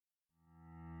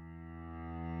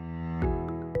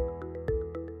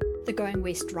the Going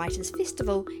West Writers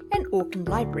Festival and Auckland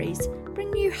Libraries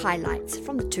bring you highlights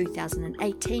from the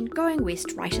 2018 Going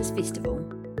West Writers Festival.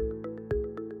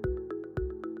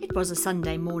 It was a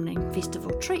Sunday morning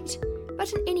festival treat,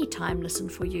 but an anytime listen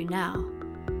for you now.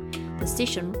 The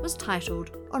session was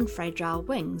titled On Fragile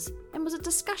Wings and was a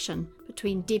discussion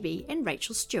between Debbie and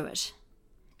Rachel Stewart.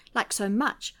 Like so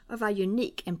much of our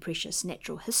unique and precious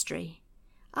natural history,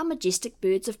 our majestic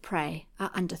birds of prey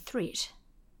are under threat.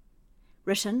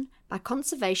 Written by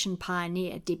conservation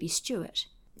pioneer Debbie Stewart,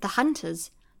 The Hunters,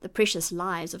 The Precious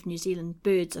Lives of New Zealand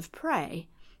Birds of Prey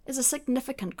is a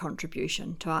significant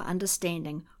contribution to our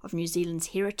understanding of New Zealand's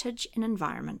heritage and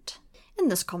environment. In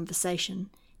this conversation,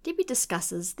 Debbie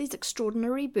discusses these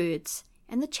extraordinary birds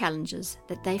and the challenges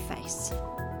that they face.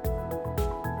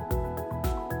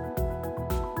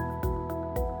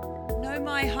 No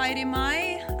mai haere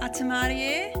mai,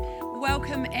 atamarie.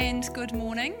 Welcome and good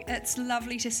morning. It's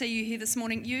lovely to see you here this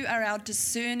morning. You are our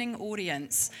discerning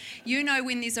audience. You know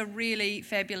when there's a really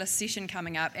fabulous session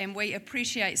coming up, and we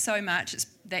appreciate so much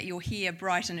that you're here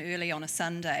bright and early on a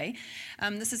Sunday.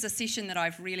 This is a session that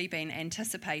I've really been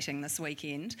anticipating this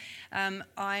weekend. And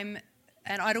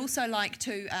I'd also like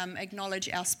to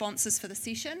acknowledge our sponsors for the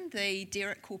session, the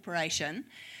Derrick Corporation.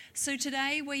 So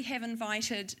today we have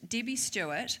invited Debbie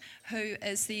Stewart, who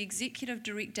is the Executive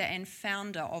Director and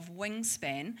founder of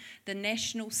Wingspan, the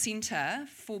National Centre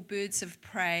for Birds of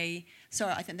Prey,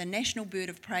 the National Bird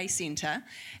of Prey Centre,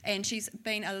 and she's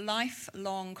been a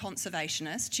lifelong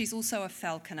conservationist. She's also a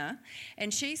falconer,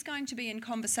 and she's going to be in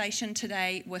conversation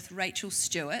today with Rachel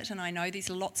Stewart, and I know there's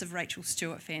lots of Rachel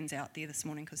Stewart fans out there this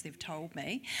morning because they've told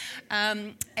me.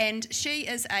 And she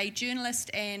is a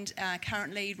journalist and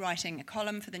currently writing a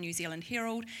column for the New Zealand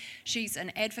Herald. She's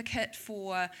an advocate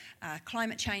for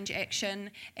climate change action,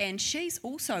 and she's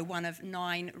also one of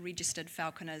 9 registered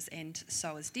falconers, and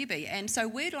so is Debbie. And so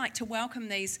we'd like to welcome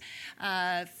these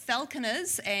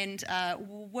falconers and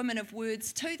women of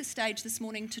words to the stage this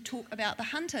morning to talk about the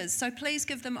hunters. So please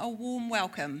give them a warm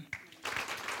welcome.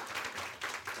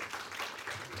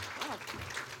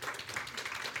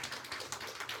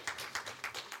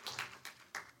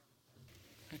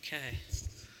 Okay.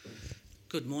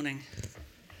 Good morning.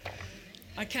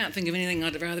 I can't think of anything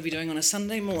I'd rather be doing on a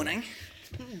Sunday morning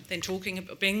than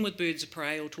being with birds of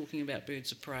prey or talking about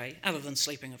birds of prey, other than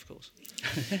sleeping, of course.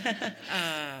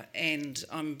 And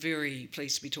I'm very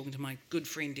pleased to be talking to my good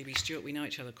friend Debbie Stewart. We know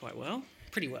each other quite well,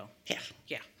 pretty well.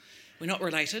 Yeah. We're not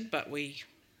related, but we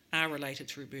are related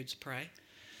through birds of prey.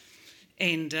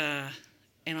 And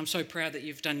I'm so proud that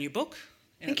you've done your book.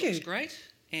 And Thank it you. looks great.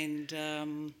 And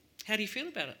how do you feel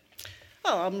about it?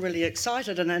 Oh, I'm really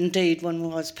excited, and indeed when I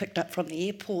was picked up from the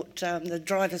airport, the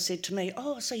driver said to me,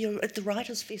 "Oh, so you're at the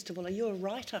Writers' Festival, are you a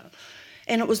writer?"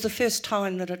 And it was the first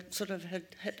time that it sort of had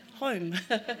hit home.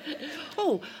 I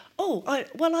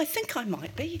think I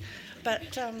might be,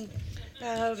 but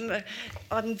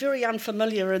I'm very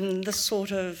unfamiliar in this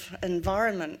sort of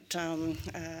environment.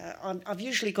 I've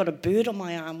usually got a bird on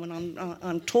my arm when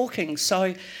I'm talking,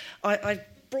 so I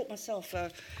brought myself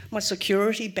my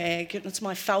security bag, and it's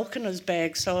my falconer's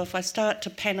bag, so if I start to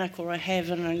panic or I have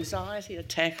an anxiety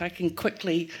attack, I can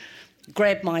quickly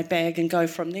grab my bag and go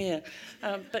from there.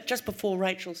 But just before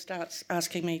Rachel starts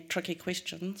asking me tricky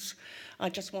questions, I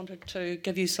just wanted to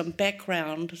give you some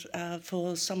background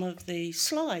for some of the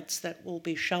slides that we'll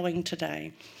be showing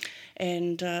today.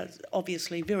 And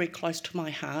obviously very close to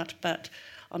my heart, but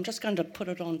I'm just going to put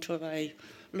it onto a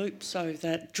loop so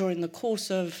that during the course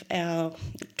of our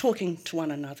talking to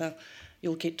one another,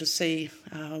 you'll get to see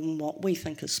what we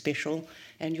think is special,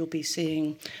 and you'll be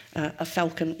seeing a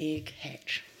falcon egg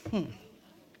hatch.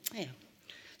 Yeah.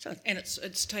 So, And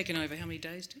it's taken over how many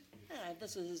days, Deb?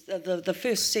 this is the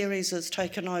first series has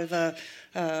taken over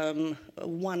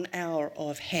 1 hour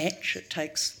of hatch. It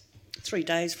takes 3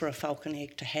 days for a falcon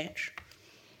egg to hatch.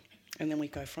 And then we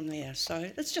go from there.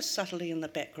 So it's just subtly in the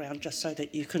background, just so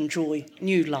that you can enjoy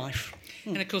new life.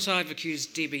 And of course I've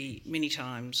accused Debbie many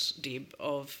times, Deb,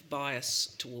 of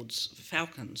bias towards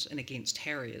falcons and against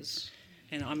harriers.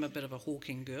 And I'm a bit of a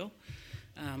hawking girl.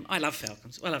 I love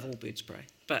falcons. I love all birds of prey.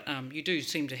 But you do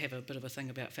seem to have a bit of a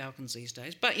thing about falcons these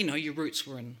days. But, you know, your roots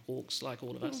were in hawks, like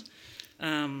all of us.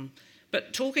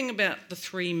 But talking about the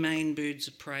 3 main birds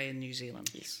of prey in New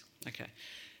Zealand. Yes. Okay.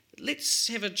 Let's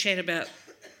have a chat about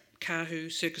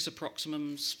Kahu, Circus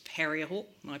approximums, harrier hawk,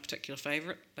 my particular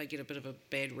favourite. They get a bit of a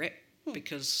bad rap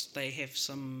because they have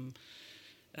some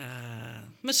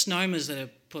misnomers that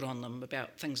are put on them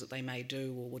about things that they may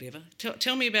do or whatever.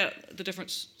 Tell me about the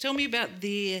difference. Tell me about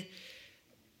their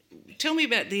tell me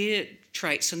about their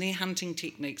traits and their hunting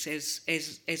techniques as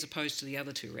opposed to the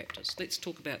other two raptors. Let's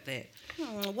talk about that.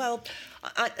 Well,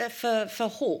 for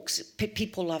hawks,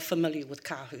 people are familiar with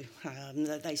kahu.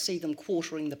 They see them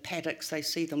quartering the paddocks, they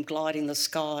see them gliding the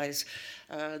skies.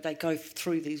 They go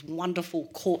through these wonderful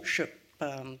courtships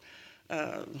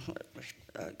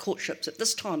at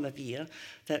this time of year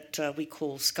that we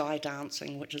call sky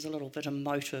dancing, which is a little bit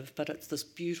emotive, but it's this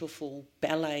beautiful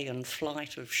ballet and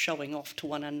flight of showing off to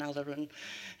one another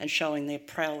and showing their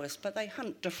prowess. But they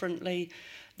hunt differently.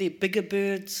 They're bigger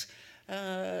birds,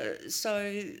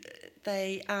 so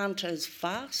they aren't as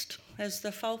fast as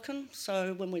the falcon.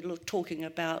 So when we're talking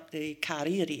about the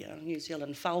Kāriria, New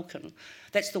Zealand falcon,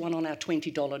 that's the one on our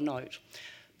 $20 note.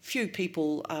 Few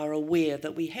people are aware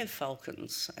that we have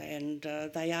falcons, and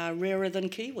they are rarer than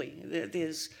kiwi.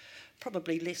 There's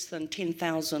probably less than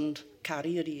 10,000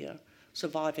 Kāriria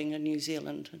surviving in New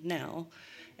Zealand now,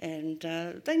 and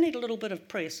they need a little bit of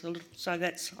press. So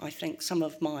that's, I think, some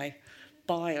of my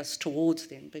bias towards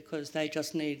them, because they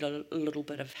just need a little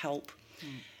bit of help.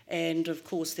 And of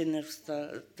course, then there's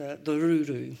the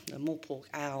ruru, the mopork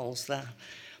owls, the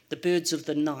birds of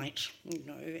the night,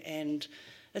 and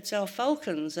it's our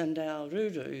falcons and our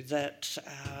ruru that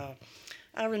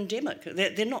are endemic.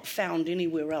 They're not found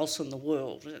anywhere else in the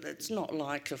world. It's not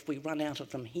like if we run out of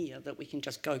them here that we can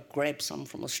just go grab some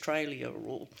from Australia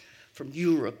or from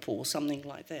Europe or something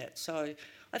like that. So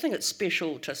I think it's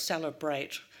special to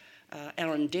celebrate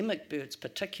our endemic birds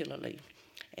particularly,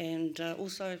 and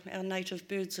also our native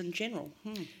birds in general.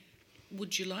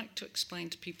 Would you like to explain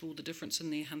to people the difference in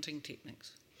their hunting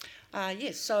techniques?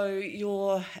 Yes, so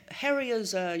your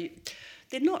harriers they're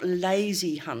not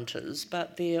lazy hunters,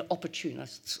 but they're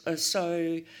opportunists.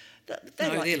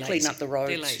 They like to clean up the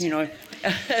roads,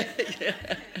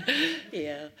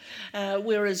 Yeah.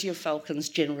 Whereas your falcons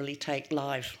generally take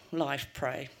live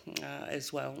prey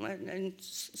as well, and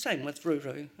same with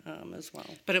ruru as well.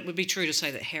 But it would be true to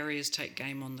say that harriers take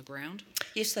game on the ground?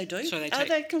 Yes, they do. So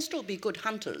they can still be good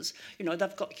hunters.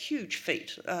 They've got huge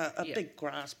feet, big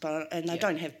grasp, and they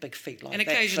don't have big feet like that. And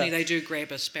occasionally they do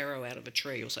grab a sparrow out of a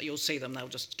tree, or so you'll see them, they'll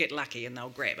just get lucky and they'll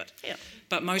grab it. Yeah.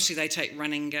 But mostly they take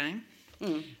running game.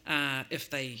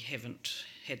 If they haven't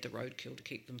had the roadkill to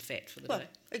keep them fat for the day.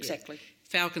 Exactly. Yeah.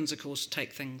 Falcons, of course,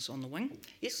 take things on the wing.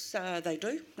 Yes, they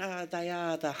do. They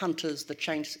are the hunters, the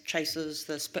chasers,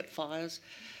 the spitfires,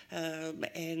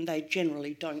 and they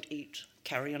generally don't eat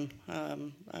carrion,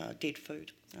 dead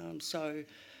food. So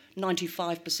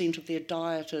 95% of their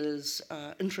diet is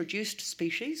introduced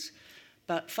species,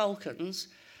 but falcons,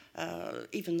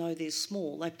 even though they're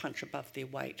small, they punch above their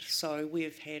weight. So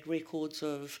we've had records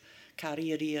of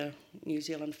Kāriria, New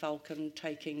Zealand falcon,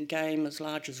 taking game as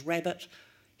large as rabbit,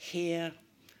 hare,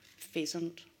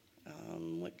 pheasant,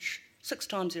 which 6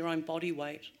 times their own body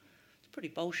weight. It's pretty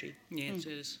bolshy. Yeah, it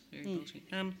is. Very bolshy.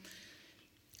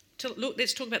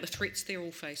 Let's talk about the threats they're all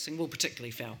facing, well,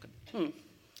 particularly falcon.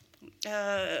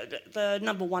 The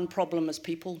number one problem is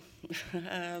people.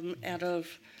 Out of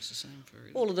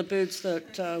all of the birds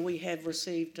that we have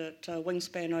received at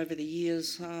Wingspan over the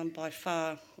years, by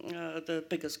far the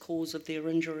biggest cause of their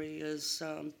injury is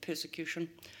persecution.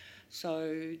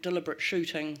 So deliberate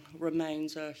shooting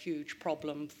remains a huge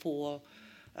problem for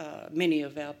many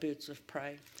of our birds of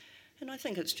prey. And I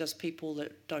think it's just people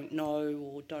that don't know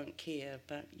or don't care,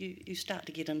 but you start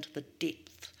to get into the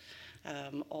depth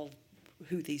of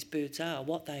who these birds are,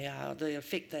 what they are, the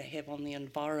effect they have on the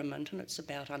environment, and it's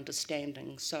about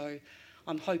understanding. So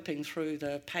I'm hoping through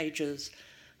the pages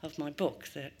of my book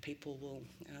that people will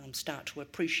start to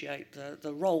appreciate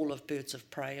the role of birds of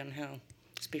prey and how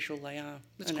special they are.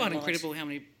 It's quite incredible how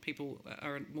many people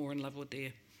are more in love with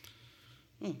their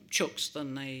chooks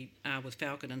than they are with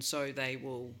falcon, and so they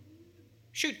will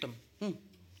shoot them.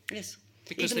 Yes,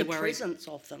 because even they're the worried. presence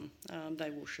of them,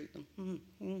 they will shoot them.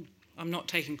 I'm not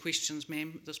taking questions,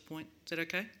 ma'am, at this point. Is that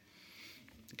okay?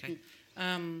 Okay.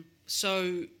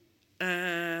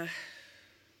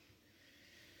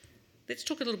 Let's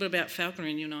talk a little bit about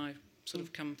falconry, and you and I sort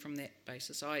of come from that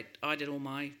basis. I did all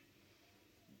my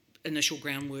initial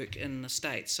groundwork in the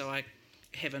States, so I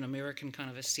have an American kind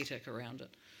of aesthetic around it.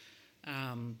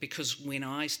 Because when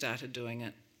I started doing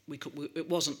it, it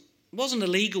wasn't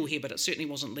illegal here, but it certainly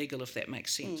wasn't legal, if that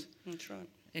makes sense. That's right.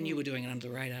 And you were doing it under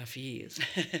the radar for years.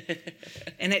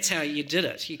 And that's how you did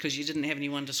it, because you didn't have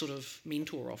anyone to sort of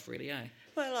mentor off, really, eh?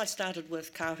 Well, I started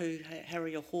with kahu,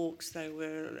 harrier hawks. They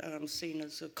were seen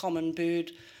as a common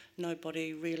bird.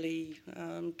 Nobody really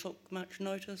took much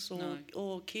notice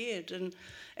or cared.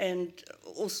 And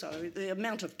also the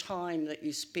amount of time that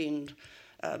you spend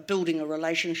building a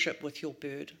relationship with your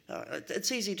bird.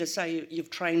 It's easy to say you've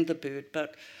trained the bird,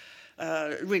 but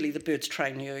really the birds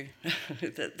train you.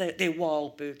 They're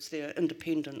wild birds, they're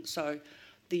independent, so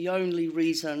the only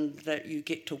reason that you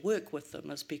get to work with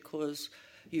them is because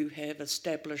you have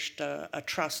established a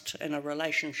trust and a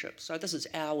relationship. So this is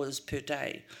hours per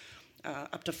day,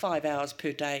 up to 5 hours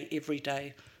per day, every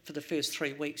day for the first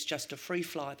 3 weeks just to free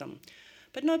fly them.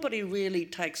 But nobody really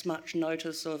takes much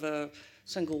notice of a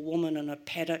single woman in a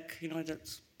paddock,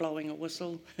 that's blowing a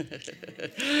whistle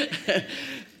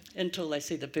until they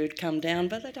see the bird come down,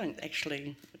 but they don't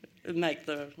actually make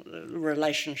the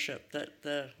relationship that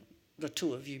the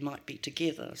two of you might be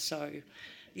together. So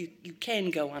you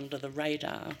can go under the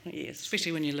radar, yes.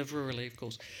 Especially when you live rurally, of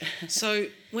course. So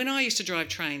when I used to drive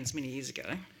trains many years ago,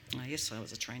 yes, I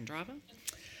was a train driver,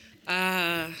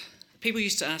 people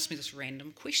used to ask me this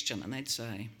random question, and they'd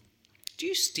say, do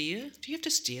you steer? Do you have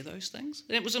to steer those things?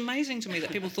 And it was amazing to me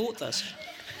that people thought this.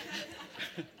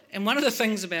 And one of the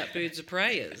things about birds of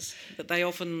prey is that they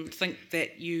often think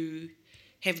that you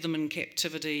have them in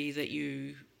captivity,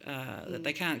 that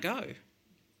they can't go,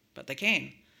 but they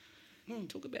can.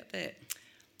 Talk about that.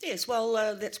 Yes,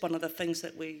 well, that's one of the things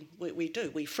that we do.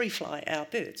 We free fly our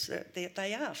birds.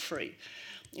 They are free.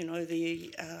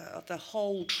 The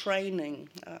whole training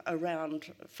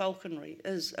around falconry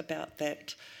is about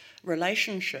that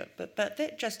relationship, but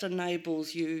that just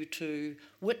enables you to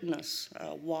witness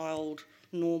wild,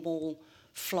 normal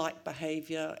flight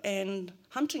behaviour and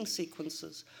hunting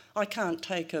sequences. I can't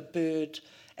take a bird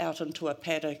out into a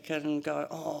paddock and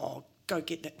go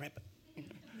get that rabbit.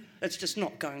 It's just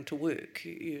not going to work.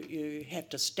 You have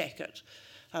to stack it.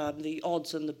 The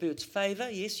odds in the bird's favour,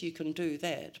 yes, you can do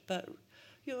that, but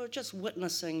you're just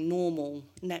witnessing normal,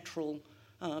 natural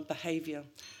behaviour.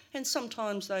 And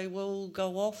sometimes they will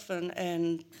go off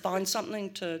and find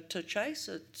something to chase.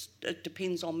 It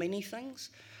depends on many things.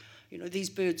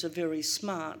 These birds are very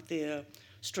smart. They're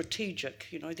strategic.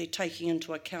 They're taking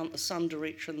into account the sun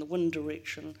direction, the wind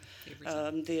direction.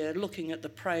 They're looking at the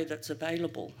prey that's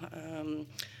available.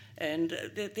 And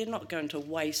they're not going to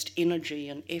waste energy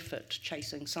and effort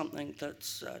chasing something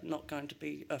that's not going to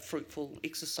be a fruitful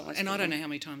exercise. And I don't know how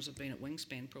many times I've been at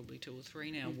Wingspan, probably 2 or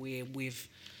 3 now, where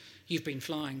you've been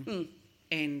flying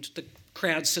and the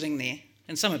crowd's sitting there,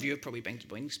 and some of you have probably been to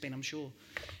Wingspan, I'm sure,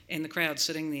 and the crowd's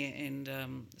sitting there, and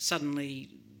suddenly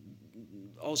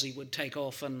Aussie would take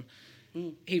off, and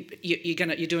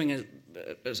you're doing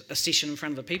a session in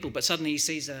front of the people, but suddenly he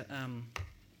sees a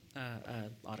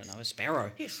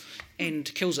sparrow, yes,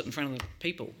 and kills it in front of the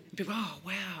people. People, oh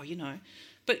wow,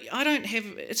 But I don't have.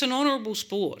 It's an honourable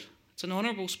sport. It's an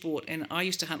honourable sport, and I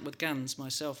used to hunt with guns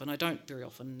myself, and I don't very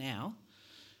often now,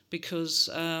 because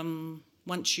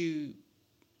once you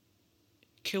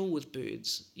kill with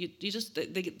birds,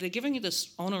 they're giving you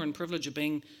this honour and privilege of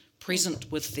being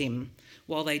present with them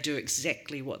while they do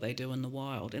exactly what they do in the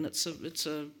wild, and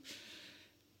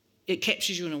it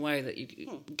captures you in a way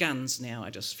that guns now, I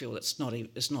just feel it's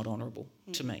not honourable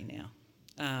to me now.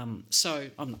 So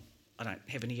I don't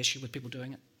have any issue with people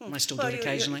doing it. I still do it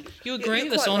occasionally. You agree?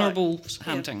 That's honourable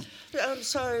hunting. Yeah.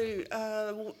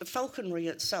 Falconry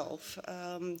itself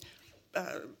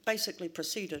basically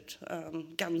preceded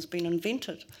guns being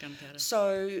invented. Gunpowder.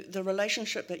 So the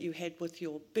relationship that you had with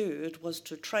your bird was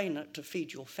to train it to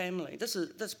feed your family. This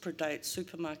predates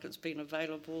supermarkets being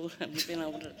available and being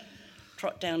able to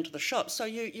trot down to the shop. So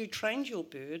you trained your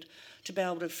bird to be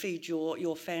able to feed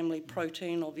your family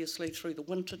protein, obviously through the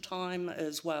winter time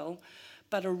as well.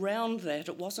 But around that,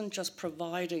 it wasn't just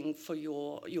providing for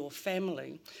your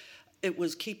family. It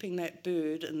was keeping that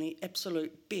bird in the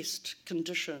absolute best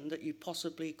condition that you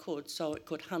possibly could, so it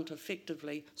could hunt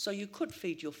effectively, so you could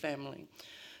feed your family.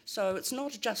 So it's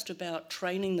not just about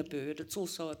training the bird, it's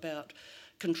also about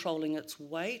controlling its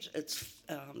weight, its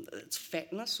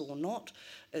fatness or not,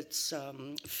 its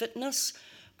fitness,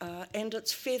 and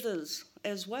its feathers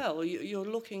as well. You're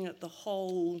looking at the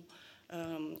whole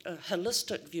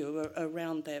holistic view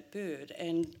around that bird,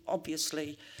 and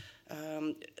obviously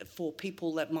for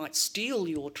people that might steal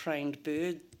your trained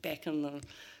bird back in the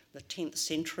 10th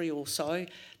century or so,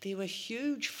 there were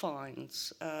huge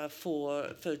fines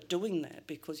for doing that,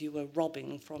 because you were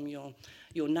robbing from your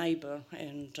neighbour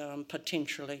and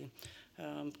potentially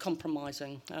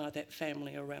compromising that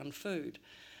family around food.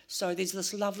 So there's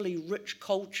this lovely rich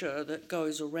culture that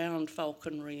goes around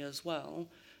falconry as well,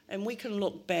 and we can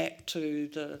look back to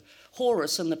the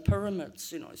Horus and the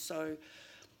pyramids, so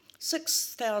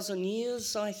 6,000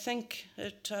 years, I think,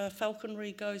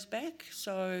 falconry goes back.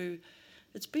 So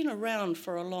it's been around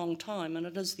for a long time, and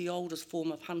it is the oldest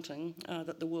form of hunting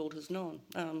that the world has known.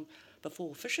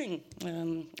 Before fishing,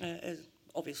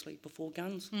 obviously before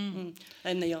guns.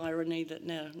 And the irony that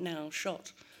now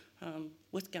shot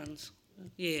with guns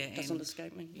doesn't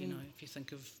escape me. You know, if you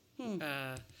think of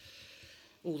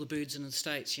all the birds in the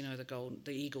States, you know,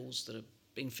 the eagles that have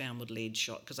been found with lead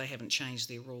shot, because they haven't changed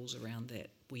their rules around that.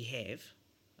 We have.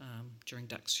 During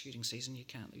duck shooting season, you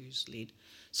can't use lead.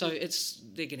 So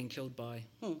they're getting killed by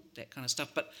that kind of stuff.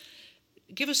 But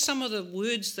give us some of the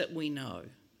words that we know.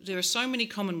 There are so many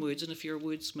common words, and if you're a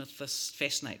wordsmith, this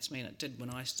fascinates me, and it did when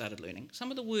I started learning. Some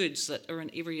of the words that are in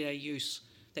everyday use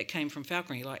that came from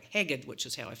falconry, like haggard, which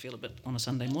is how I feel a bit on a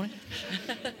Sunday morning.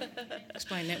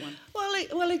 Explain that one.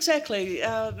 Well, exactly.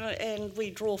 And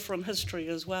we draw from history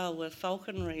as well with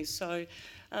falconry. So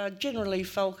generally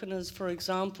falconers, for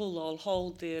example, they'll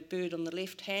hold their bird on the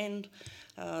left hand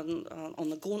on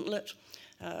the gauntlet.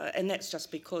 And that's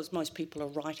just because most people are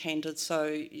right-handed, so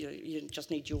you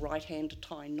just need your right hand to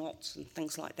tie knots and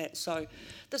things like that. So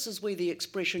this is where the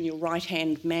expression your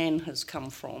right-hand man has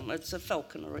come from. It's a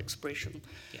falconer expression.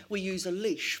 Yeah. We use a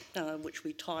leash, which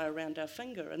we tie around our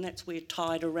finger, and that's where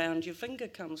tied around your finger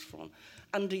comes from.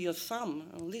 Under your thumb.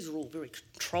 These are all very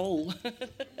control.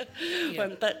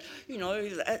 But, you know,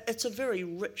 it's a very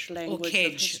rich language or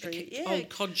cadge, of history. Old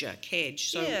codger, cadge.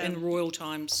 So in royal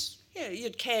times... Yeah,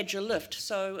 you'd cadge a lift,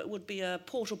 so it would be a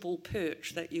portable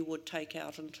perch that you would take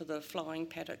out into the flying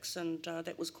paddocks, and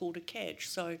that was called a cadge.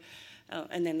 So,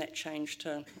 and then that changed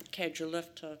to cadge a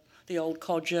lift, to the old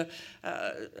codger.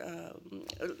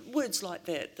 Words like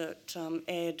that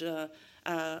add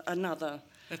another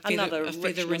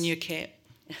feather in your cap,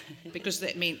 because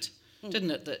that meant,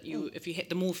 didn't it, that if you had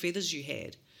the more feathers you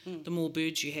had, the more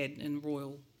birds you had in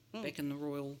royal. Back in the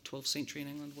royal 12th century in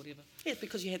England, whatever. Yes,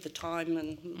 because you had the time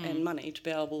and money to be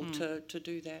able to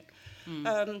do that.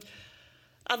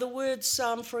 Other words,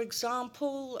 for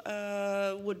example,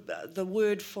 the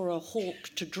word for a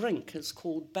hawk to drink is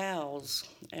called bows,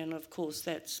 and of course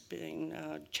that's been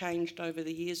changed over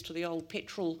the years to the old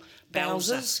petrol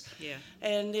bowsers. Yeah.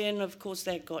 And then of course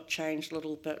that got changed a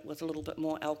little bit with a little bit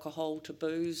more alcohol to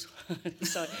booze.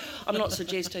 So I'm not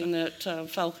suggesting that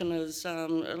falconers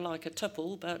like a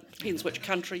tipple, but depends which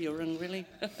country you're in, really.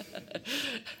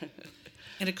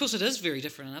 And of course it is very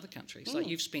different in other countries. Like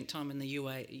you've spent time in the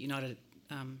United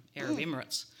Arab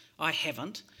Emirates. I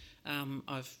haven't.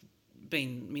 I've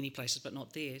been many places, but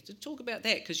not there. To talk about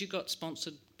that, because you got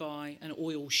sponsored by an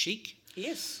oil sheikh.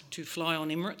 Yes. To fly on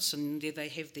Emirates, and there they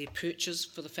have their perches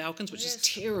for the falcons, which is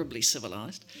terribly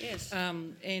civilised. Yes.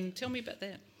 And tell me about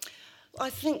that. I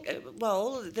think,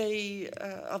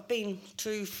 I've been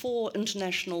to 4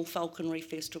 international falconry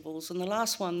festivals, and the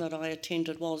last one that I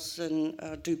attended was in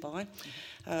Dubai,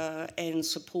 and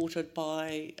supported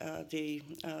by the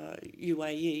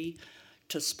UAE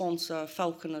to sponsor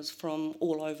falconers from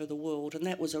all over the world, and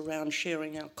that was around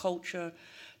sharing our culture,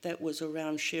 that was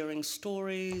around sharing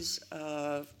stories,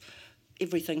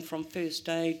 everything from first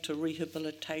aid to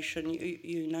rehabilitation,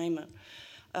 you name it.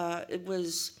 It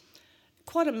was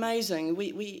quite amazing.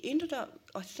 We ended up,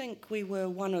 I think we were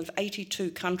one of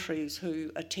 82 countries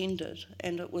who attended,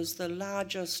 and it was the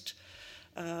largest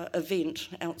event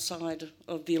outside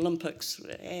of the Olympics.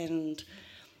 And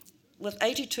with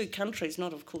 82 countries,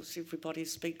 not of course everybody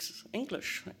speaks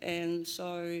English, and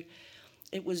so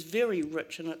it was very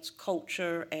rich in its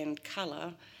culture and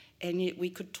colour, and yet we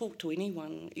could talk to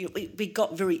anyone. We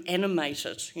got very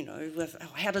animated, you know, with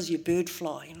how does your bird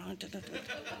fly, you know,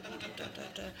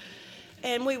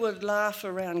 and we would laugh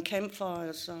around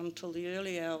campfires till the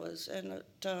early hours, and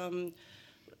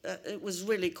it was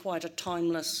really quite a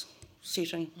timeless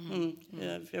setting.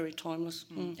 Yeah, very timeless.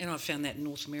 And I've found that in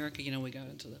North America, you know, we go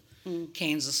into the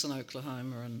Kansas and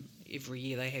Oklahoma, and every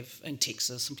year they have, in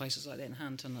Texas and places like that, in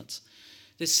Hunt, and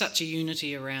there's such a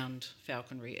unity around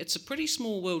falconry. It's a pretty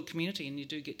small world community, and you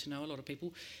do get to know a lot of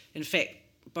people. In fact,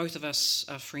 both of us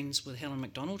are friends with Helen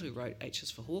MacDonald, who wrote H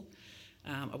is for Hawk.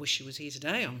 I wish she was here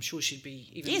today. I'm sure she'd be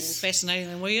even more fascinating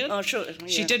than we are. Oh, sure. Yeah.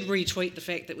 She did retweet the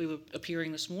fact that we were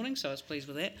appearing this morning, so I was pleased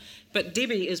with that. But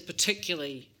Debbie is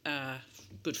particularly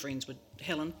good friends with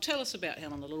Helen. Tell us about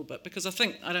Helen a little bit, because I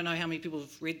don't know how many people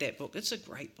have read that book. It's a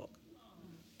great book.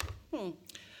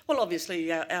 Well,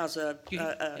 obviously ours are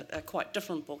quite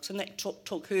different books, and that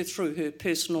took her through her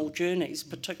personal journeys,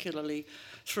 particularly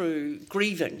through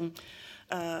grieving.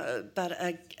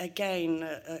 But again,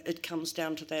 it comes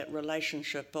down to that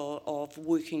relationship of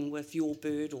working with your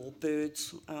bird or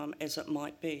birds, as it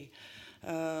might be.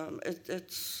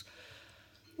 It's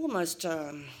almost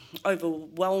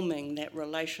overwhelming, that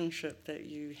relationship that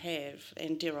you have.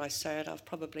 And dare I say it, I've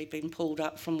probably been pulled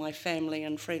up from my family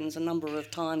and friends a number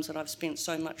of times that I've spent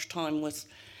so much time with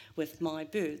my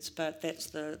birds. But that's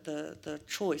the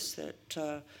choice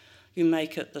that you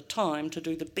make at the time to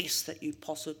do the best that you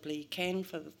possibly can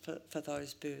for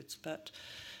those birds. But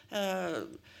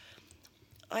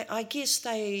I guess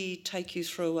they take you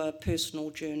through a personal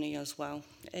journey as well,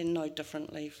 and no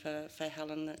differently for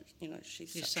Helen. That, you know,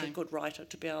 she's such a good writer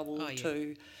to be able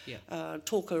to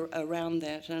talk around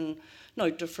that, and no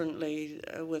differently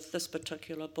with this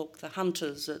particular book, The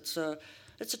Hunters. It's a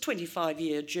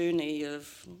 25-year journey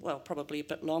of, well, probably a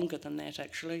bit longer than that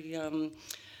actually,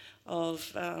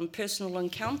 of personal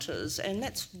encounters, and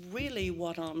that's really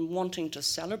what I'm wanting to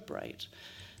celebrate,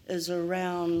 is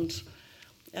around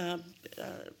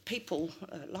people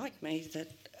like me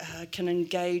that can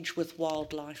engage with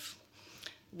wildlife.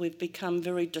 We've become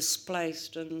very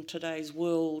displaced in today's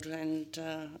world and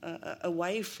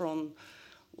away from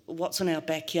what's in our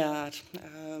backyard.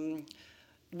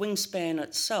 Wingspan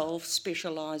itself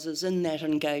specialises in that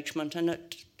engagement, and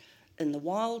it in the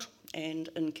wild and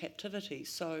in captivity.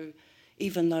 So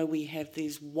even though we have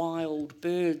these wild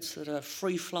birds that are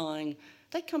free-flying,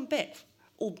 they come back,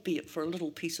 albeit for a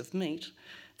little piece of meat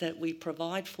that we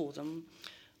provide for them.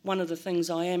 One of the things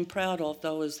I am proud of,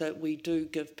 though, is that we do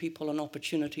give people an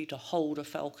opportunity to hold a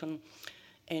falcon,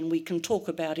 and we can talk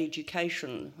about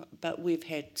education, but we've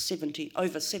had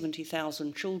over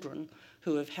 70,000 children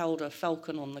who have held a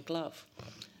falcon on the glove.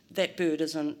 That bird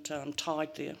isn't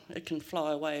tied there. It can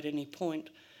fly away at any point,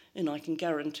 and I can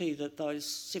guarantee that those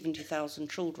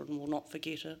 70,000 children will not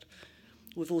forget it.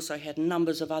 We've also had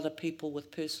numbers of other people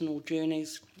with personal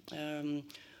journeys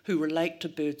who relate to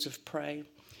birds of prey,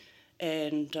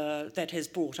 and that has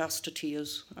brought us to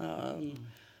tears,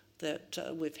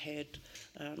 that we've had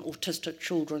autistic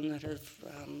children that have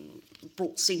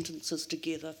brought sentences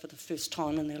together for the first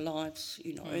time in their lives,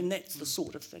 you know, and that's the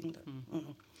sort of thing that...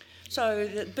 So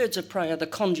the birds of prey are the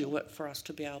conduit for us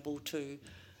to be able to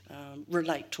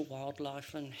relate to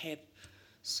wildlife and have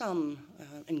some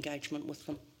engagement with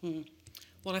them.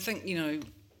 Well, I think, you know,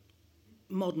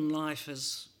 modern life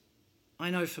is... I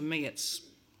know for me it's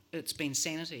been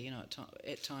sanity, you know,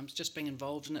 at times, just being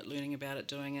involved in it, learning about it,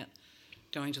 doing it,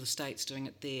 going to the States, doing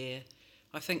it there.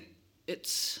 I think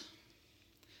it's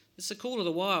the call of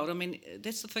the wild. I mean,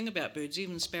 that's the thing about birds,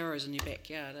 even sparrows in your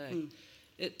backyard,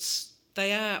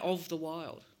 they are of the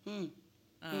wild. And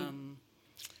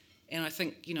I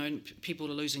think, you know, people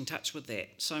are losing touch with that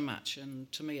so much,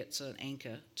 and to me it's an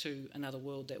anchor to another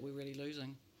world that we're really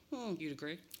losing. You'd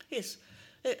agree? Yes,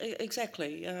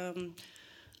 exactly.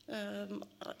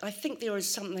 I think there is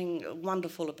something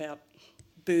wonderful about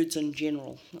birds in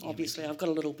general. Obviously, I've got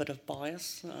a little bit of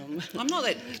bias. I'm not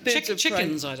that...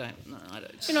 chickens, I don't. No, I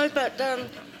don't. You know, but...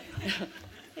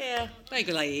 yeah. They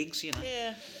lay eggs, you know.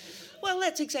 Yeah. Well,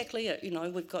 that's exactly it. You know,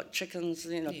 we've got chickens,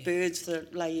 you know, birds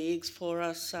that lay eggs for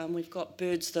us. We've got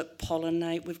birds that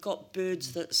pollinate. We've got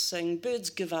birds that sing.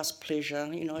 Birds give us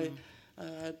pleasure, you know.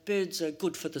 Birds are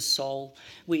good for the soul.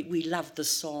 We love the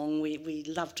song. We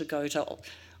love to go to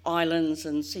islands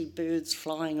and see birds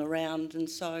flying around. And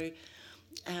so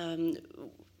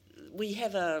we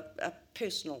have a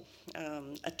personal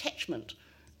attachment,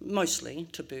 mostly,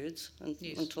 to birds,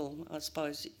 until, I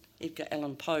suppose, Edgar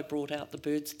Allan Poe brought out the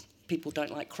birds. People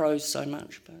don't like crows so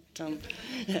much but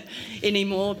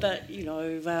anymore, but, you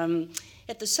know,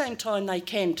 at the same time they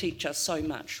can teach us so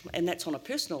much, and that's on a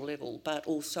personal level, but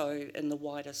also in the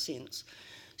wider sense.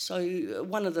 So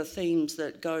one of the themes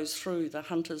that goes through the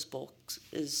Hunters books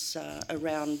is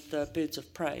around the birds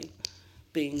of prey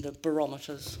being the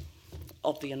barometers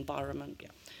of the environment.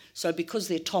 Yeah. So because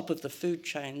they're top of the food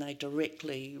chain, they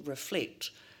directly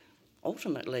reflect,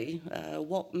 ultimately,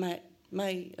 what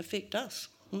may affect us.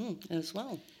 As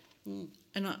well.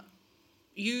 And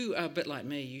you are a bit like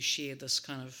me. You share this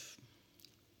kind of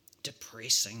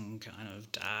depressing, kind of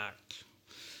dark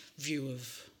view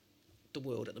of the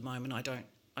world at the moment.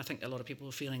 I think a lot of people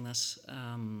are feeling this.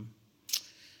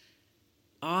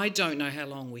 I don't know how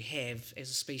long we have as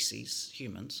a species,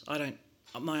 humans.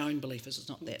 My own belief is it's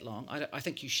not that long. I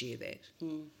think you share that.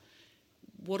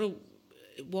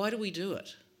 Why do we do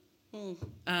it?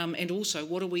 And also,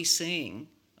 what are we seeing?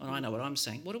 Well, I know what I'm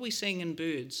saying. What are we seeing in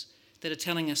birds that are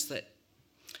telling us that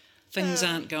things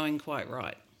aren't going quite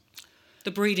right?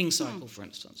 The breeding cycle, for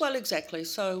instance. Well, exactly.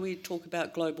 So we talk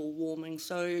about global warming.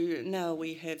 So now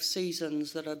we have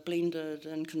seasons that are blended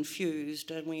and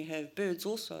confused, and we have birds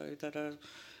also that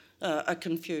are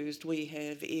confused. We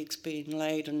have eggs being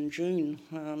laid in June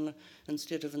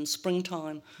instead of in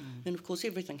springtime. And, of course,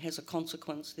 everything has a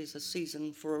consequence. There's a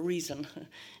season for a reason,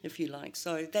 if you like.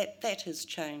 So that has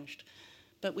changed.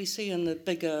 But we see in the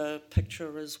bigger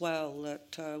picture as well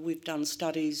that we've done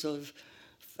studies of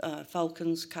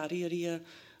falcons, kariria,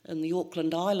 in the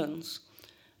Auckland Islands.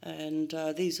 And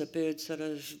these are birds that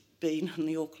have been in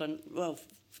the Auckland, well,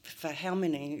 for how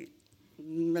many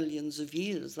millions of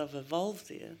years they've evolved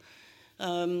there,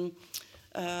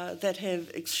 that have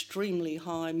extremely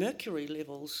high mercury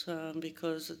levels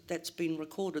because that's been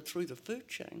recorded through the food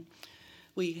chain.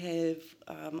 We have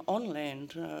on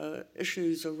land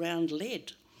issues around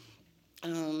lead,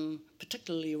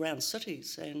 particularly around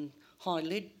cities, and high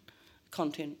lead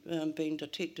content being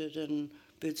detected in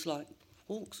birds like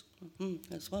hawks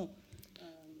as well.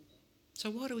 So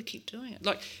why do we keep doing it?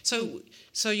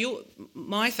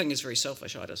 My thing is very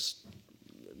selfish. I just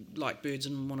like birds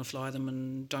and want to fly them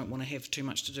and don't want to have too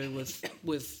much to do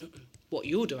with what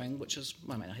you're doing, which is,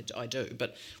 I mean, I do,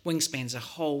 but Wingspan's a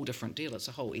whole different deal. It's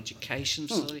a whole education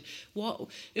facility. What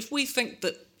if we think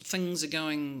that things are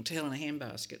going to hell in a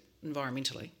handbasket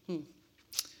environmentally?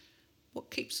 What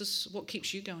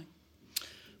keeps you going?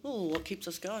 Oh, what keeps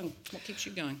us going? What keeps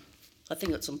you going? I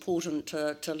think it's important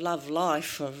to love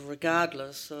life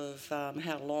regardless of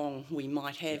how long we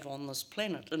might have on this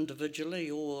planet, individually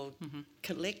or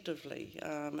collectively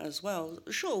as well.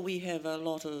 Sure, we have a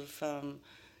lot of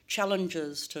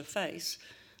challenges to face.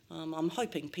 I'm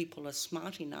hoping people are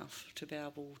smart enough to be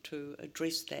able to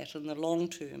address that in the long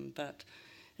term, but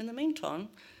in the meantime,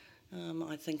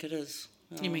 I think it is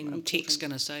You mean important. tech's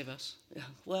going to save us?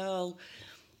 Well,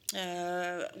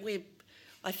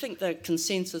 I think the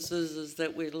consensus is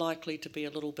that we're likely to be a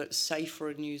little bit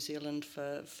safer in New Zealand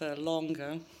for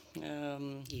longer.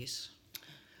 Yes.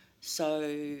 So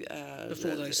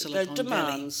Before those the Silicon Valley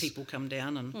demands, people come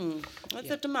down and...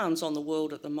 the demands on the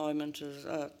world at the moment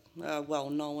are well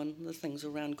known. The things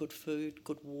around good food,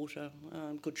 good water,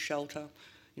 good shelter,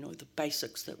 the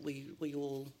basics that we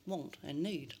all want and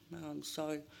need.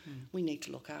 So we need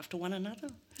to look after one another.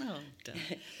 Oh, damn.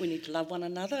 We need to love one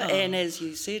another. And as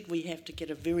you said, we have to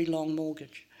get a very long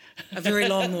mortgage. A very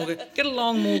long mortgage. Get a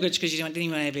long mortgage because you don't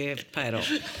even have to pay it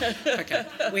off. Okay,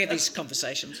 we have these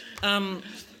conversations.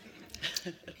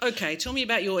 Okay, tell me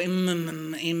about your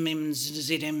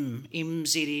MNZM.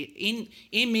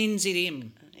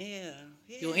 Yeah.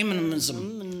 Your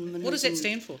MNZM. What does that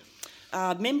stand for?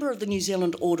 Member of the New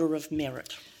Zealand Order of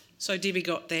Merit. So Debbie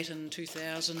got that in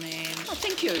 2000 and... Oh,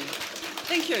 thank you.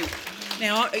 Thank you.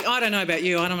 Now, I don't know about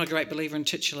you, I'm a great believer in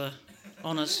titular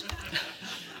honours.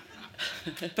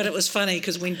 But it was funny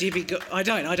because when Debbie got... I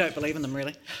don't believe in them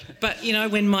really. But,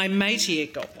 when my mate here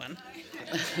got one,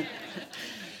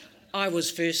 I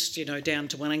was first, down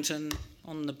to Wellington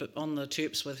on the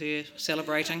Terps with her,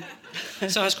 celebrating.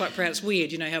 So I was quite proud. It's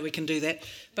weird, how we can do that.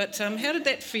 But how did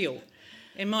that feel?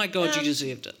 And my God, you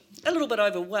deserved it. A little bit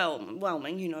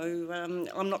overwhelming,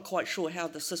 I'm not quite sure how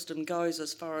the system goes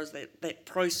as far as that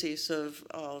process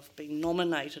of being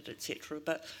nominated, etc.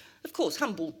 But, of course,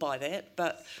 humbled by that.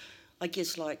 But I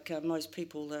guess like most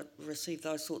people that receive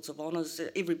those sorts of honours,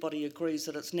 everybody agrees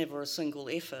that it's never a single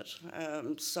effort.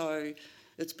 So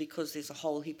it's because there's a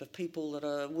whole heap of people that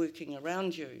are working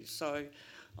around you. So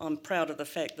I'm proud of the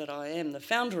fact that I am the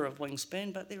founder of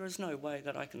Wingspan, but there is no way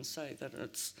that I can say that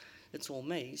it's all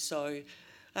me. So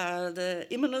the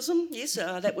Emanism, yes,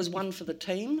 that was one for the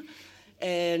team.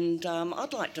 And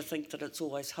I'd like to think that it's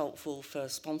always helpful for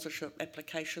sponsorship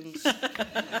applications.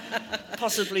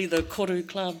 Possibly the Koru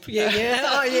Club. Yeah.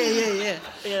 Oh,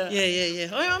 yeah.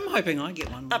 I'm hoping I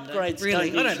get one. Upgrades.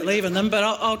 Really, I don't believe in them, but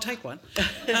I'll take one.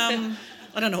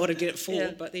 I don't know what to get it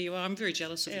for, but there you are. I'm very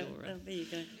jealous of your... there you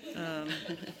go.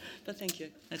 But thank you.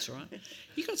 That's all right.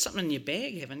 You got something in your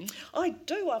bag, haven't you? I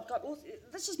do.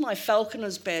 This is my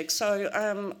falconer's bag.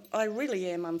 So I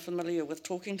really am unfamiliar with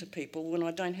talking to people when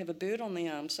I don't have a bird on the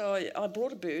arm. So I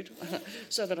brought a bird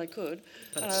so that I could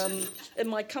in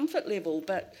my comfort level.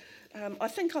 But I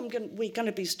think we're going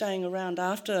to be staying around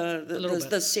after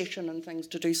this session and things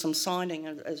to do some signing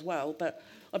as well. But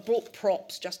I brought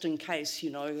props just in case,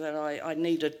 that I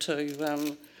needed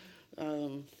to.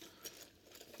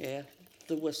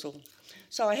 The whistle.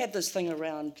 So I had this thing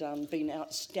around being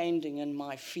outstanding in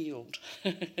my field.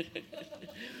 And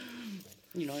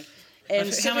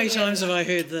how many times have I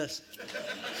heard this?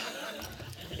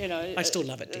 I still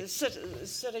love it, Deb.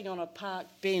 Sitting on a park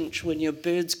bench when your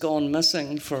bird's gone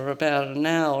missing for about an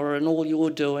hour and all you're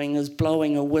doing is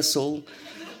blowing a whistle,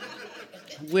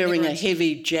 wearing a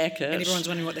heavy jacket. And everyone's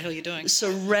wondering what the hell you're doing.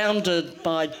 Surrounded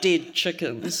by dead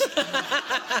chickens.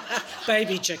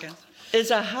 Baby chicken. It's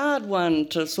a hard one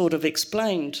to sort of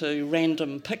explain to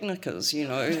random picnickers,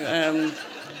 Well,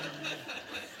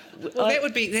 that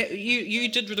would be that. You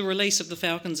did the release of the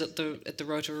falcons at the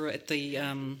Rotorua at the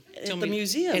museum.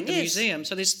 At the museum.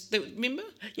 So remember?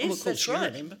 Yes, that's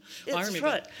right. Remember? That's I remember.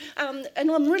 Right.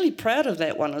 And I'm really proud of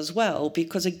that one as well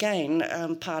because again,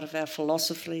 part of our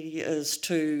philosophy is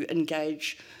to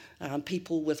engage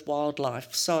people with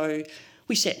wildlife. So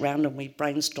we sat round and we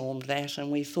brainstormed that,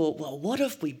 and we thought, well, what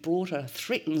if we brought a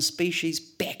threatened species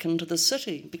back into the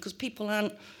city? Because people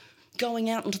aren't going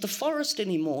out into the forest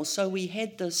anymore. So we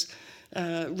had this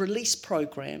release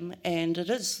program, and it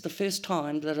is the first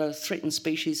time that a threatened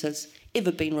species has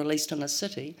ever been released in a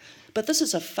city. But this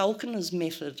is a falconer's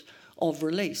method of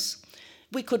release.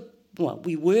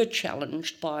 We were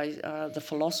challenged by the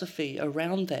philosophy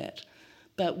around that,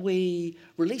 but we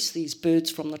released these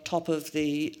birds from the top of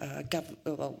the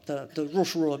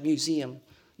Rotorua Museum.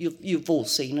 You've all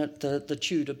seen it, the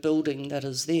Tudor building that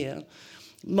is there.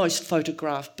 Most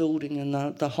photographed building in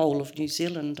the whole of New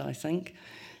Zealand, I think.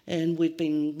 And we've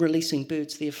been releasing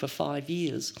birds there for 5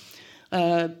 years.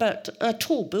 But a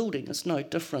tall building is no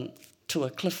different to a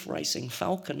cliff racing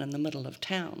falcon in the middle of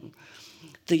town.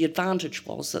 The advantage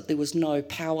was that there was no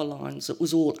power lines. It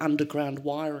was all underground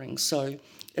wiring, so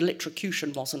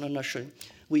electrocution wasn't an issue.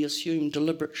 We assumed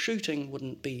deliberate shooting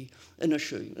wouldn't be an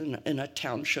issue in a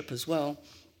township as well.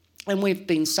 And we've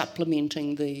been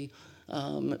supplementing the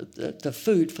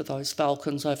food for those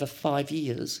falcons over 5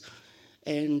 years.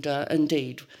 And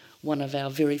indeed, one of our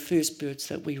very first birds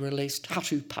that we released,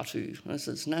 Hatupatu is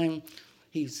his name.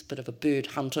 He's a bit of a bird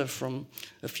hunter from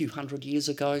a few hundred years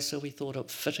ago, so we thought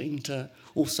it fitting to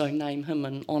also name him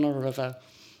in honour of a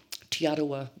Te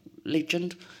Arawa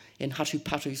legend. And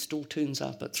Hatupatu still turns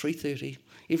up at 3:30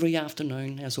 every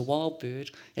afternoon as a wild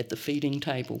bird at the feeding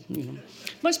table. You know.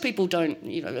 Most people don't,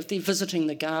 if they're visiting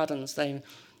the gardens, they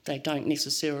don't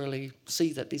necessarily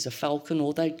see that there's a falcon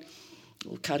or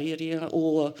kariria,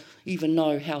 or even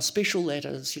know how special that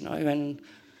is, and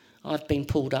I've been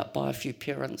pulled up by a few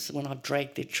parents when I've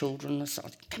dragged their children and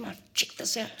said, come on, check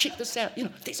this out,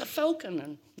 there's a falcon,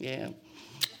 and yeah,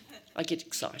 I get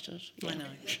excited. Yeah. I know.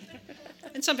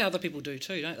 And some other people do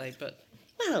too, don't they? But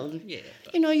well, yeah,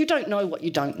 you don't know what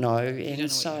you don't know,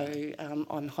 and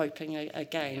I'm hoping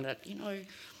again that,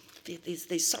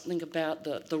 there's something about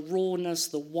the rawness,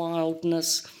 the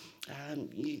wildness.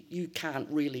 You can't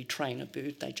really train a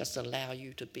bird, they just allow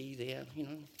you to be there,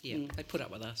 Yeah, they put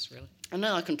up with us, really. And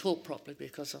now I can talk properly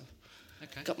because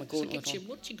I've got my gauntlet on.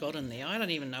 What you got in there? I don't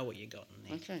even know what you got in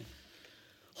there. Okay.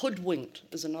 Hoodwinked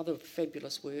is another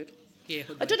fabulous word. Yeah,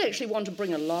 hoodwinked. I did actually want to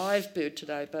bring a live bird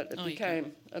today, but it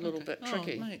became a little bit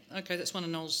tricky. Oh, mate. Okay, that's one of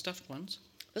Noel's stuffed ones.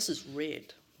 This is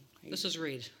Red. This is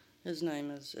Red. His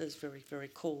name is very, very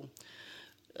cool.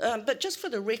 But just for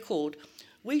the record,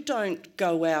 we don't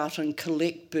go out and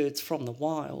collect birds from the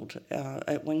wild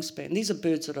at Wingspan. These are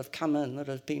birds that have come in, that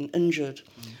have been injured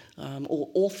or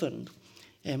orphaned.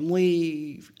 And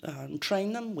we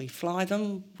train them, we fly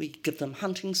them, we give them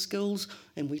hunting skills,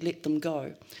 and we let them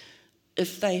go.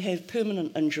 If they have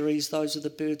permanent injuries, those are the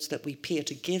birds that we pair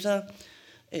together,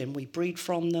 and we breed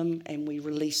from them, and we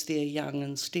release their young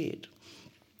instead.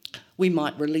 We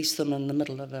might release them in the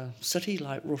middle of a city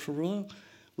like Rotorua.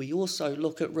 We also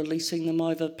look at releasing them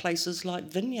over places like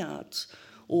vineyards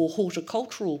or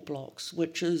horticultural blocks,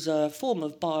 which is a form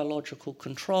of biological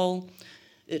control.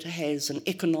 It has an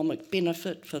economic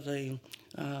benefit for the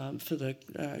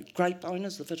grape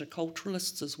owners, the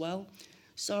viticulturalists as well.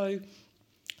 So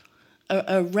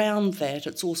around that,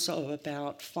 it's also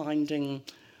about finding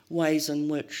ways in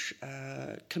which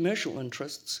commercial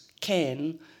interests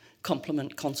can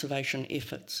complement conservation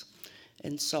efforts.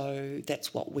 And so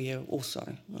that's what we're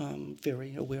also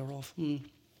very aware of.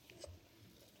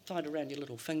 Tied around your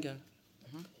little finger.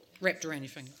 Mm-hmm. Wrapped around your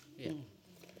finger, yeah.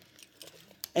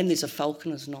 And there's a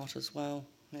falconer's knot as well.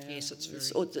 Yeah. Yes,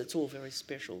 it's all very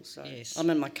special. So yes. I'm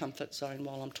in my comfort zone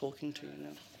while I'm talking to you now.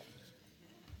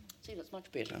 See, that's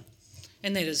much better.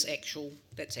 And that's actual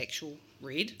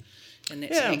Red, and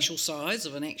that's the actual size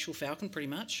of an actual falcon, pretty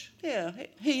much. Yeah,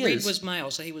 he Red is. was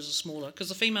male, so he was a smaller, because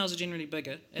the females are generally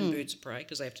bigger in birds of prey,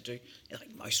 because they have to do,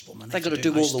 like most women, they've got to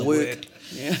do all the work.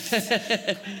 Yeah.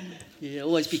 Yeah,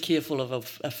 always be careful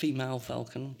of a female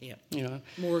falcon. Yeah. But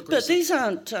More aggressive. these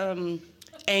aren't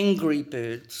angry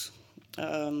birds.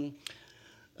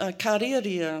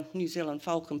 Kariria, New Zealand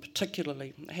falcon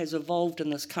particularly, has evolved in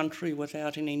this country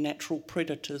without any natural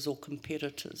predators or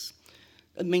competitors.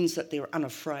 It means that they're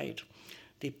unafraid.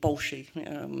 They're bolshy.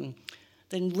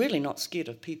 They're really not scared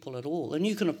of people at all, and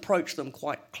you can approach them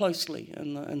quite closely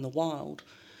in the wild.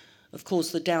 Of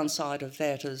course, the downside of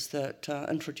that is that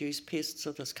introduced pests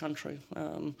of this country,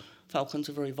 falcons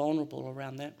are very vulnerable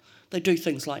around that. They do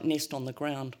things like nest on the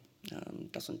ground.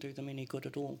 Doesn't do them any good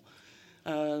at all.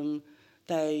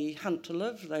 They hunt to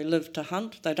live, they live to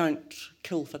hunt. They don't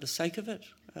kill for the sake of it.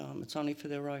 It's only for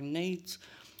their own needs.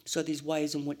 So there's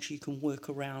ways in which you can work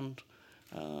around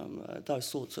those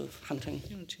sorts of hunting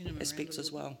aspects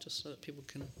as well. Just so that people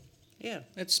can... Yeah.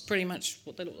 It's pretty much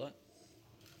what they look like.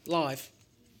 Live.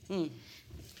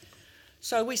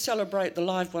 So we celebrate the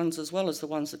live ones as well as the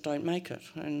ones that don't make it,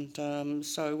 and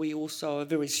so we also are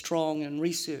very strong in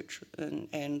research,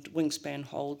 and Wingspan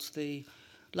holds the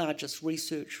largest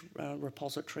research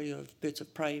repository of birds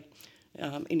of prey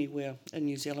anywhere in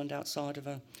New Zealand outside of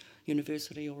a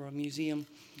university or a museum.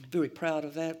 Very proud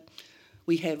of that.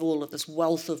 We have all of this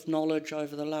wealth of knowledge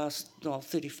over the last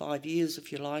 35 years,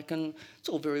 if you like, and it's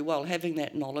all very well having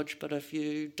that knowledge, but if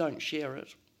you don't share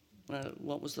it,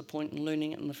 what was the point in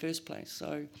learning it in the first place?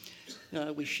 So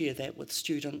we share that with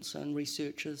students and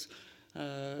researchers.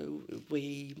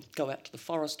 We go out to the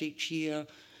forest each year.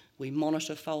 We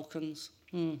monitor falcons.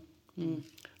 Very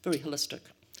holistic.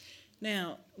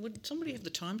 Now, would somebody have the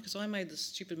time? Because I made the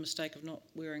stupid mistake of not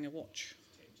wearing a watch.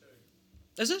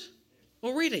 10:02. Is it?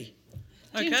 Already?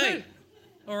 10:02. Okay.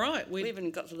 All right. We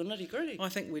haven't got to the nitty-gritty. I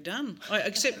think we're done.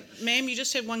 Except, ma'am, you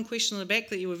just had one question in the back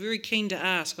that you were very keen to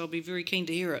ask. I'll be very keen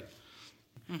to hear it.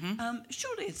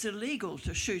 Surely it's illegal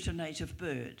to shoot a native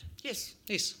bird. Yes,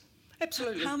 Yes.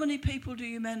 absolutely. How many people do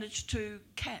you manage to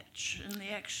catch in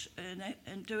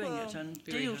doing it and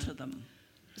very deal hard. to them?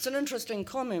 It's an interesting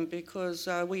comment because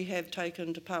we have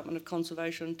taken Department of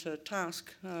Conservation to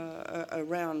task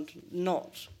around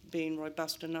not being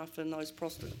robust enough in those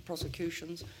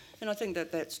prosecutions, and I think that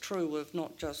that's true of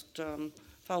not just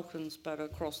falcons but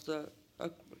across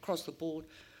the board.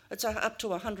 It's up to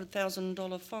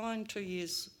 $100,000 fine, 2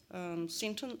 years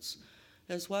sentence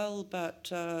as well, but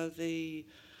the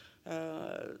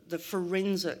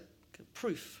forensic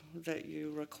proof that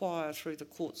you require through the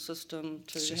court system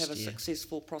to have a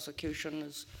successful prosecution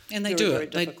is And they very, do very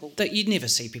it. difficult. You'd never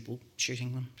see people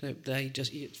shooting them. They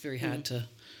just, it's very hard to...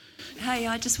 Hey,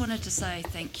 I just wanted to say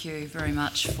thank you very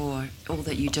much for all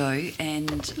that you do,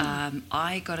 and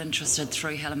I got interested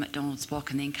through Helen Macdonald's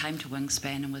book and then came to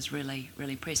Wingspan and was really,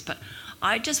 really impressed. But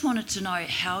I just wanted to know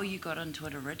how you got into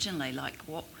it originally, like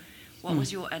what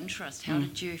was your interest? How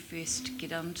did you first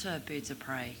get into birds of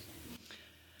prey?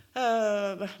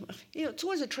 It's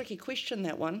always a tricky question,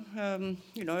 that one.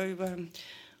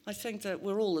 I think that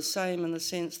we're all the same in the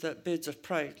sense that birds of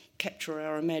prey capture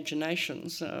our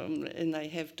imaginations, and they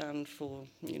have done for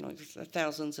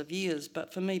thousands of years.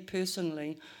 But for me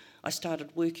personally, I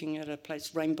started working at a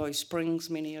place, Rainbow Springs.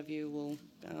 Many of you will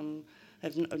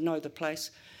know the place,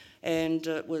 and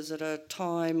it was at a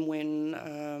time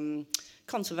when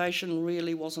conservation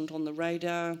really wasn't on the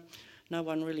radar. No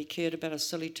one really cared about a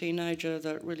silly teenager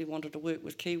that really wanted to work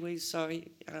with kiwis. So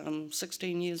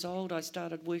 16 years old, I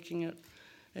started working at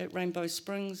Rainbow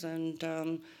Springs and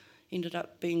ended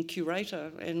up being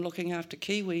curator and looking after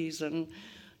kiwis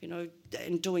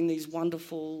and doing these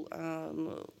wonderful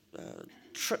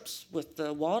trips with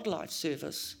the Wildlife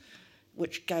Service,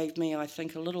 which gave me, I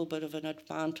think, a little bit of an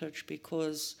advantage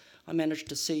because I managed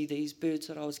to see these birds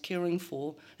that I was caring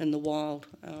for in the wild.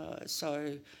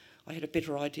 So I had a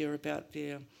better idea about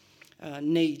their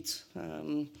needs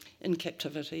in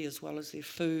captivity as well as their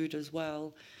food as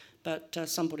well. But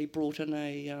somebody brought in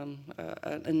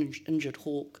an injured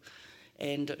hawk,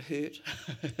 and it hurt.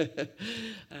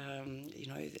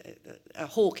 A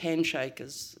hawk handshake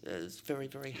is very,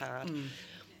 very hard.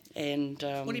 And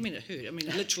What do you mean it hurt? I mean,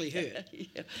 it literally hurt.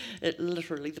 Yeah, it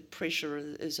literally, the pressure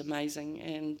is amazing.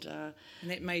 And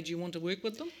that made you want to work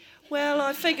with them? well,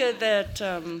 I figured that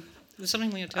There's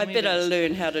something you tell I me better about.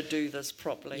 learn how to do this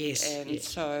properly. Yes, And yeah,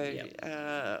 so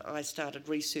yeah. I started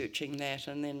researching that,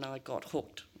 and then I got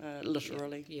hooked,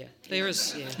 literally. Yeah, there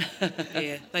is,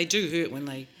 yeah. They do hurt when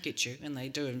they get you, and they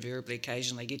do invariably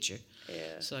occasionally get you.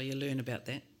 Yeah. So you learn about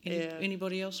that.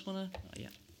 Anybody else want to? Oh, yeah.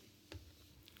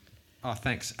 Oh,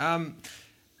 thanks. I'm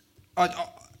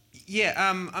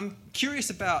curious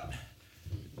about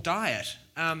diet.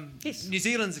 Yes. New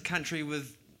Zealand's a country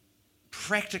with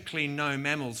practically no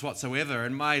mammals whatsoever,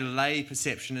 and my lay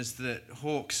perception is that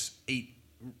hawks eat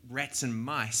rats and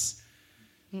mice.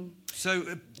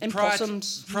 So And prior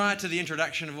possums. to the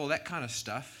introduction of all that kind of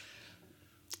stuff,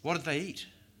 what did they eat?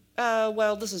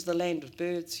 Well, this is the land of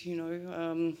birds,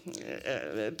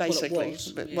 basically.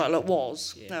 It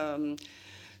was, yeah.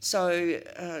 So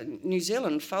New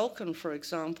Zealand falcon, for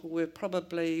example, were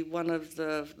probably one of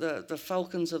the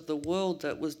falcons of the world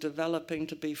that was developing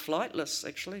to be flightless,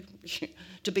 actually,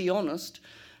 to be honest.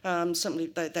 Simply,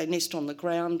 they nest on the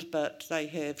ground, but they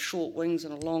have short wings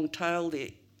and a long tail. They're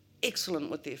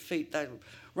excellent with their feet. They're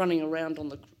running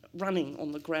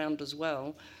on the ground as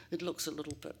well. It looks a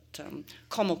little bit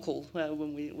comical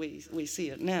when we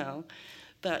see it now,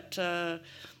 but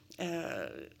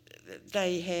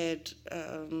they had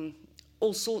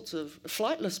all sorts of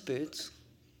flightless birds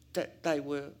that they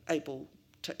were able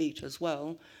to eat as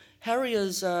well,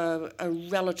 Harriers are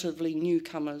relatively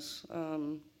newcomers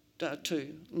to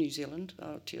New Zealand,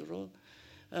 Aotearoa,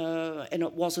 and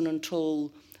it wasn't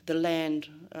until the land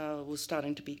was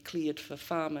starting to be cleared for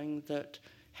farming that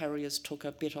harriers took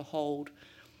a better hold.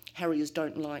 Harriers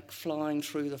don't like flying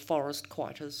through the forest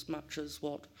quite as much as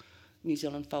what New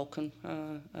Zealand falcon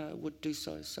would do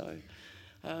so. So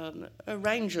a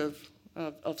range of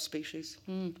species,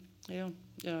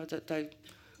 that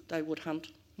they would hunt.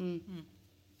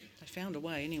 They found a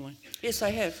way anyway. Yes,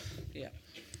 they have. Yeah.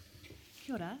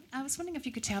 Kia ora. I was wondering if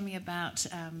you could tell me about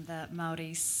the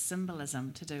Māori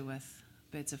symbolism to do with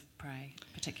birds of prey,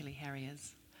 particularly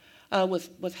harriers.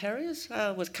 With harriers,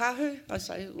 with kahu, I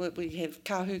say we have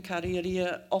kahu,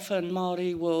 kariria. Often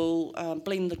Māori will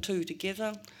blend the two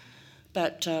together,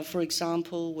 but for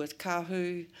example with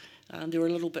kahu, they're a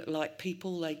little bit like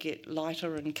people. They get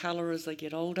lighter in colour as they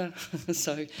get older.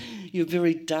 So your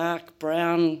very dark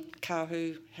brown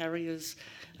kahu harriers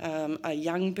are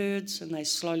young birds, and they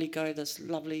slowly go this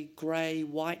lovely grey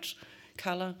white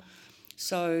colour.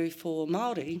 So for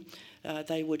Māori,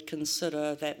 they would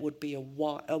consider that would be a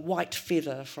white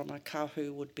feather from a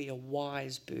kahu would be a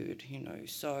wise bird,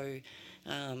 so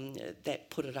that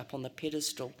put it up on the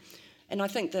pedestal. And I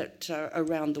think that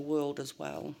around the world as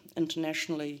well,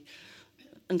 international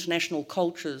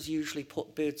cultures usually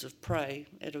put birds of prey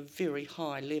at a very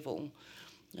high level.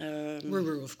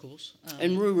 Ruru, of course.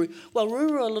 And Ruru. Well,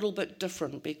 Ruru are a little bit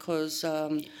different because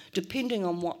depending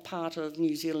on what part of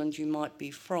New Zealand you might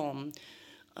be from,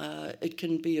 it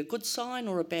can be a good sign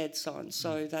or a bad sign.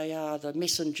 So they are the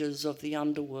messengers of the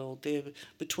underworld. They're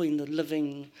between the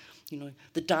living,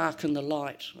 the dark and the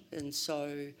light. And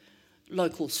so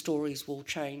local stories will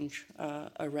change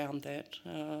around that.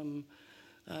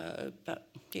 But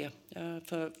yeah,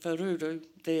 for Ruru,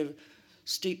 they're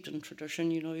steeped in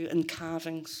tradition, in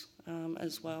carvings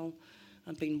as well,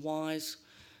 and being wise.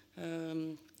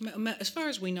 As far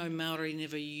as we know, Maori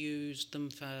never used them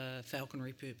for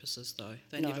falconry purposes, though.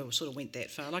 They never sort of went that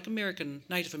far. Like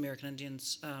Native American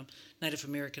Indians,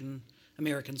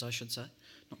 Americans, I should say,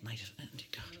 not Native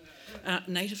Indian.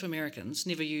 Native Americans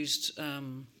never used,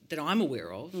 that I'm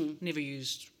aware of, never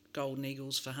used golden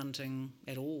eagles for hunting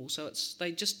at all. So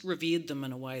they just revered them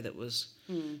in a way that was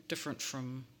different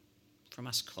from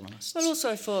us colonists. Well,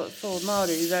 also for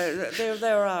Māori,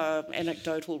 there are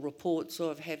anecdotal reports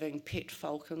of having pet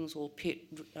falcons or pet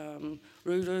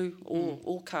ruru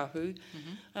or kahu,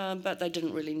 but they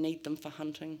didn't really need them for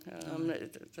hunting.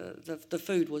 The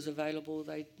food was available.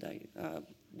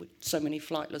 With so many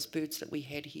flightless birds that we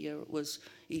had here, it was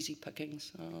easy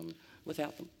pickings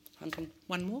without them hunting.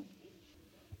 One more?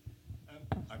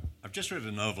 I've just read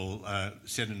a novel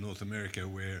set in North America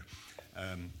where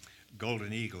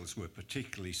golden eagles were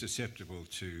particularly susceptible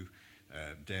to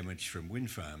damage from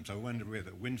wind farms. I wonder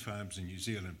whether wind farms in New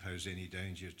Zealand pose any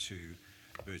danger to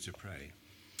birds of prey.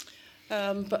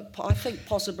 But I think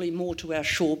possibly more to our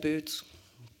shorebirds.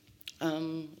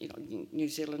 New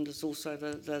Zealand is also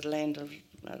the land of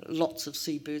lots of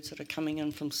seabirds that are coming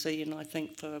in from sea, and I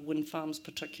think for wind farms,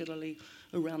 particularly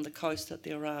around the coast, that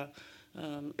there are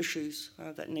issues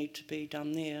that need to be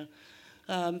done there.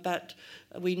 But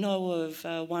we know of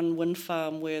one wind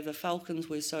farm where the falcons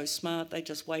were so smart they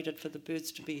just waited for the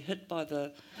birds to be hit by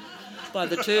the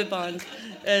turbines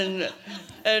and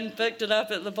picked it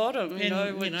up at the bottom.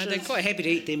 They're quite happy to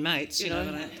eat their mates. They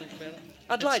don't think about it.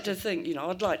 I'd like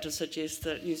to suggest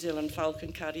that New Zealand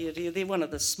falcon kariria, they're one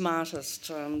of the smartest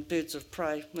birds of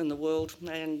prey in the world,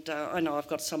 and I know I've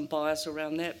got some bias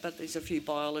around that, but there's a few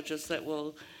biologists that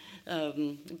will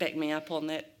back me up on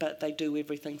that, but they do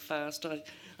everything fast.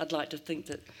 I'd like to think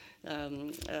that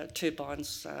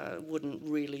turbines wouldn't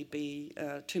really be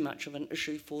too much of an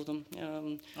issue for them.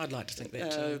 I'd like to think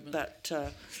that too.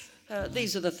 But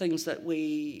these are the things that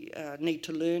we need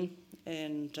to learn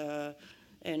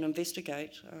and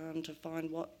investigate to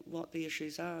find what the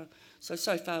issues are.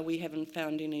 So far we haven't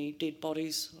found any dead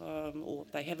bodies, or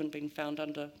they haven't been found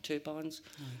under turbines.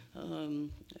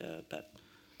 But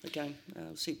again,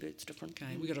 seabird's different.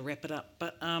 Okay, we've got to wrap it up.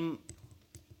 But I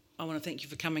want to thank you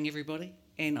for coming, everybody,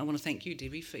 and I want to thank you,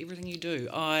 Debbie, for everything you do.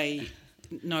 I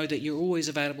know that you're always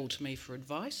available to me for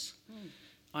advice.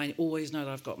 I always know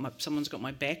that someone's got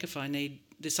my back. If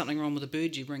there's something wrong with a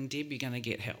bird, you ring Deb, you're going to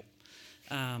get help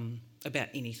about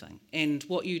anything. And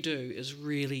what you do is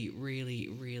really, really,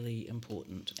 really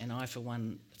important. And I, for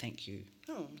one, thank you.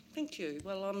 Oh, thank you.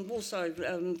 Well, I'm also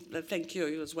thank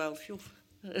you as well.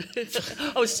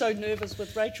 I was so nervous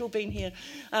with Rachel being here,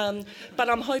 but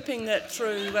I'm hoping that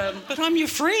through. But I'm your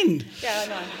friend.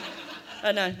 Yeah,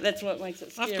 I know. That's what makes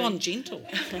it scary. I've gone gentle.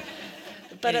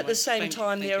 But anyway, at the same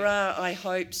time, thank there you. are, I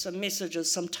hope, some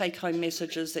messages, some take-home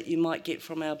messages that you might get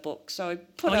from our book. So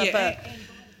put up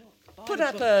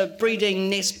a breeding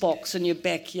nest box in your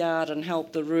backyard and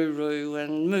help the roo-roo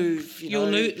and move. You'll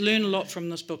learn a lot from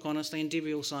this book, honestly, and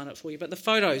Debbie will sign it for you. But the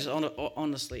photos,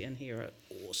 honestly, in here are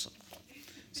awesome.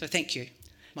 So thank you,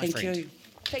 my friend.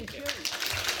 Thank you.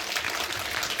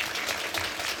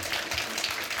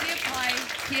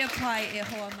 Kia pai e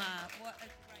hoa mā. What a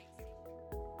great...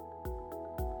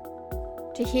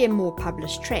 To hear more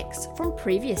published tracks from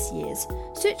previous years,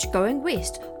 search Going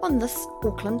West on this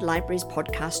Auckland Libraries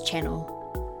podcast channel.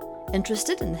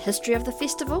 Interested in the history of the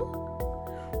festival?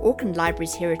 Auckland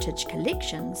Libraries Heritage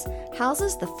Collections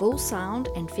houses the full sound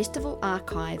and festival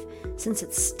archive since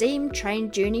its steam train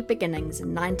journey beginnings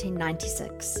in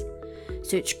 1996.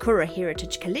 Search Kura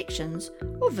Heritage Collections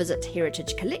or visit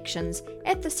Heritage Collections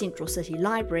at the Central City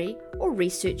Library or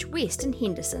research West in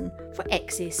Henderson for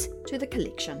access to the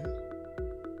collection.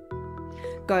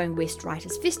 Going West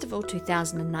Writers Festival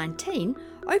 2019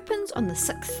 opens on the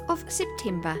 6th of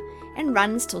September and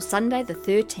runs till Sunday the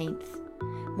 13th.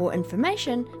 More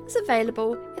information is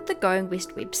available at the Going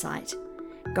West website,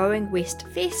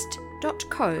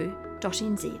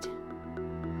 goingwestfest.co.nz.